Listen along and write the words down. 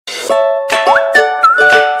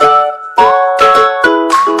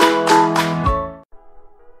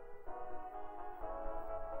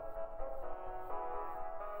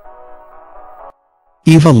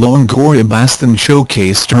Eva Longoria Bastón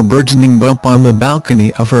showcased her burgeoning bump on the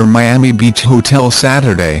balcony of her Miami Beach hotel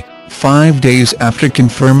Saturday, 5 days after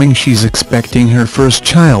confirming she's expecting her first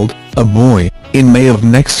child, a boy, in May of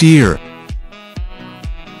next year.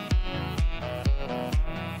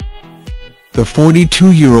 The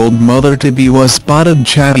 42-year-old mother-to-be was spotted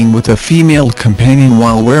chatting with a female companion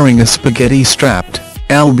while wearing a spaghetti-strapped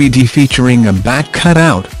LBD featuring a back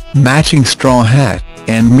cutout, matching straw hat,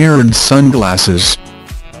 and mirrored sunglasses.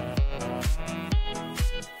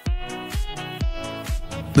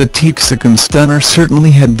 The Texican stunner certainly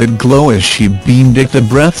had the glow as she beamed at the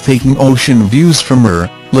breathtaking ocean views from her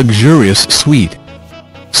luxurious suite.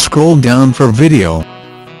 Scroll down for video.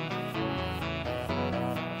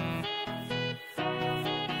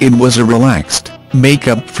 It was a relaxed,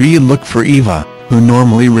 makeup-free look for Eva, who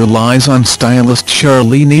normally relies on stylist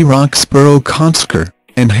Charlene Roxborough Konsker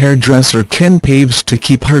and hairdresser Ken Paves to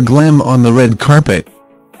keep her glam on the red carpet.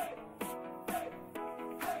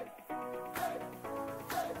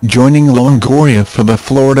 Joining Longoria for the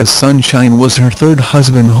Florida sunshine was her third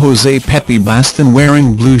husband Jose Pepe Bastón,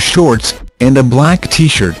 wearing blue shorts and a black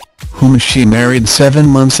t-shirt, whom she married 7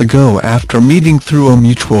 months ago after meeting through a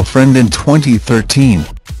mutual friend in 2013.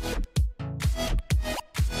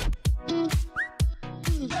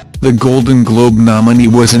 The Golden Globe nominee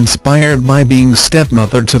was inspired by being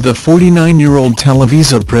stepmother to the 49-year-old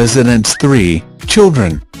Televisa president's 3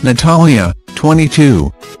 children, Natalia,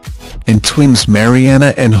 22, and twins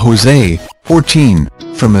Mariana and Jose, 14,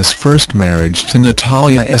 from his first marriage to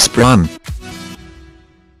Natalia Esperon.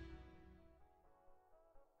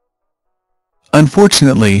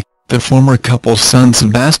 Unfortunately, the former couple's son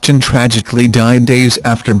Sebastian tragically died days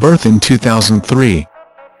after birth in 2003.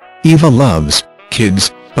 Eva loves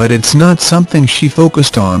kids, but it's not something she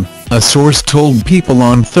focused on, a source told People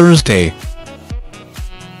on Thursday.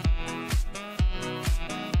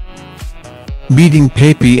 Meeting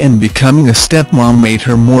Pepe and becoming a stepmom made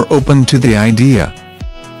her more open to the idea.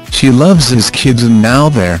 She loves his kids and now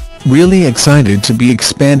they're really excited to be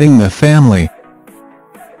expanding the family.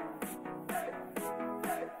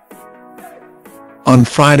 On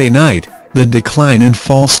Friday night, the Decline and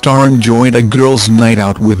Fall star enjoyed a girls' night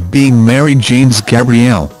out with being Mary Jane's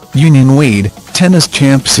Gabrielle, Union Wade, tennis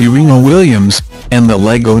champ Serena Williams, and the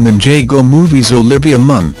Lego Ninjago movie's Olivia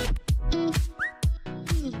Munn.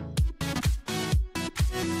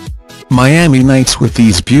 Miami nights with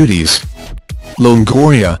these beauties.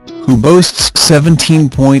 Longoria, who boasts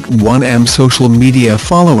 17.1 million social media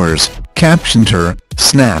followers, captioned her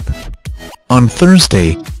snap. On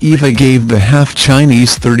Thursday, Eva gave the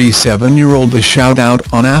half-Chinese 37-year-old a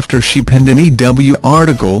shout-out on after she penned an EW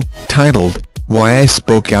article, titled, "Why I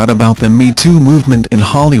Spoke Out About the Me Too Movement in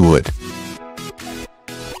Hollywood."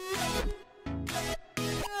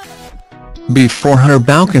 Before her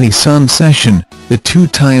balcony sun session, the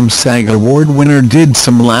 2-time SAG Award winner did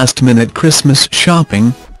some last-minute Christmas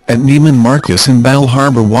shopping at Neiman Marcus in Bal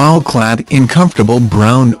Harbour while clad in comfortable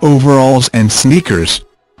brown overalls and sneakers.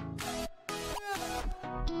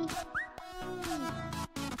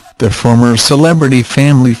 The former Celebrity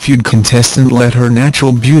Family Feud contestant let her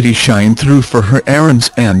natural beauty shine through for her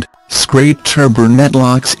errands and scraped her brunette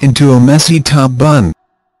locks into a messy top bun.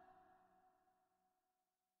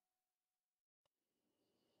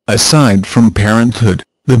 Aside from parenthood,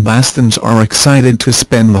 the Bastons are excited to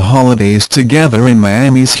spend the holidays together in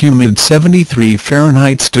Miami's humid 73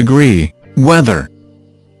 Fahrenheit degree weather.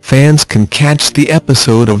 Fans can catch the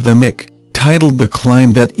episode of The Mick, titled The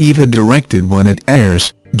Climb, that Eva directed when it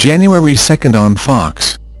airs January 2 on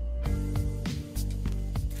Fox.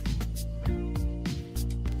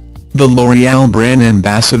 The L'Oreal brand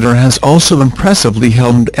ambassador has also impressively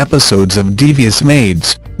helmed episodes of Devious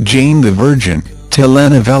Maids, Jane the Virgin,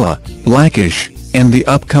 telenovela Blackish, and the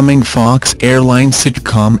upcoming Fox airline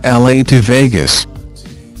sitcom LA to Vegas.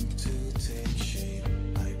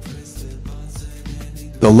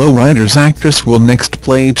 The Lowriders actress will next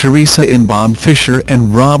play Teresa in Bob Fisher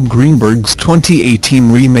and Rob Greenberg's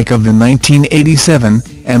 2018 remake of the 1987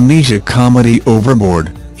 amnesia comedy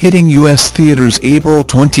Overboard, hitting U.S. theaters April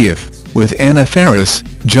 20, with Anna Faris,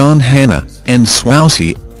 John Hannah, and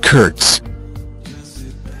Swaucy Kurtz.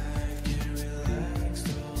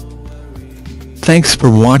 Thanks for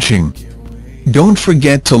watching. Don't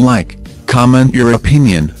forget to like, comment your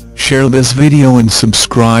opinion, share this video and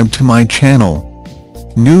subscribe to my channel.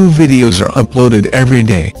 New videos are uploaded every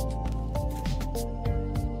day.